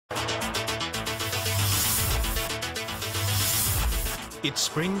It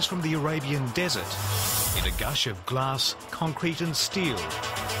springs from the Arabian desert in a gush of glass, concrete and steel.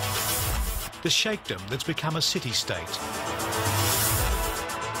 The sheikhdom that's become a city-state.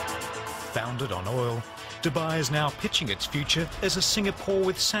 Founded on oil, Dubai is now pitching its future as a Singapore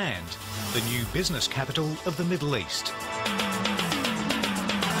with sand, the new business capital of the Middle East.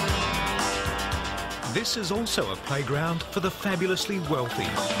 This is also a playground for the fabulously wealthy.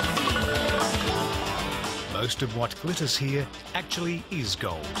 Most of what glitters here actually is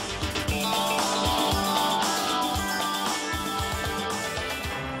gold.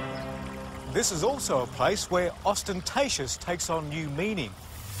 This is also a place where ostentatious takes on new meaning,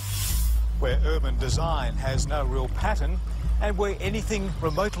 where urban design has no real pattern, and where anything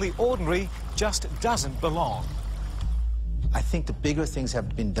remotely ordinary just doesn't belong. I think the bigger things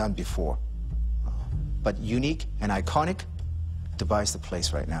have been done before, but unique and iconic, Dubai's the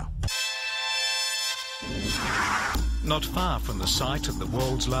place right now. Not far from the site of the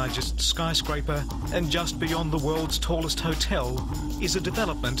world's largest skyscraper and just beyond the world's tallest hotel is a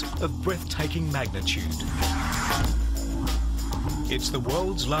development of breathtaking magnitude. It's the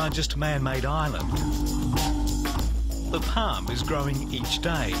world's largest man-made island. The palm is growing each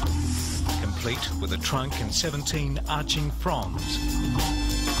day, complete with a trunk and 17 arching fronds.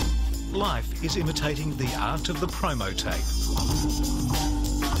 Life is imitating the art of the promo tape.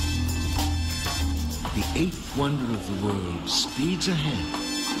 The eighth wonder of the world speeds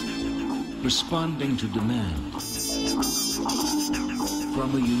ahead, responding to demand,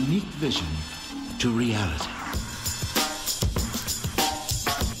 from a unique vision to reality.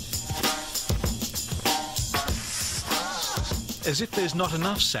 As if there's not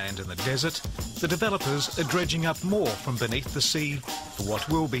enough sand in the desert, the developers are dredging up more from beneath the sea for what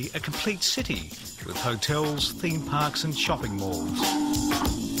will be a complete city with hotels, theme parks and shopping malls.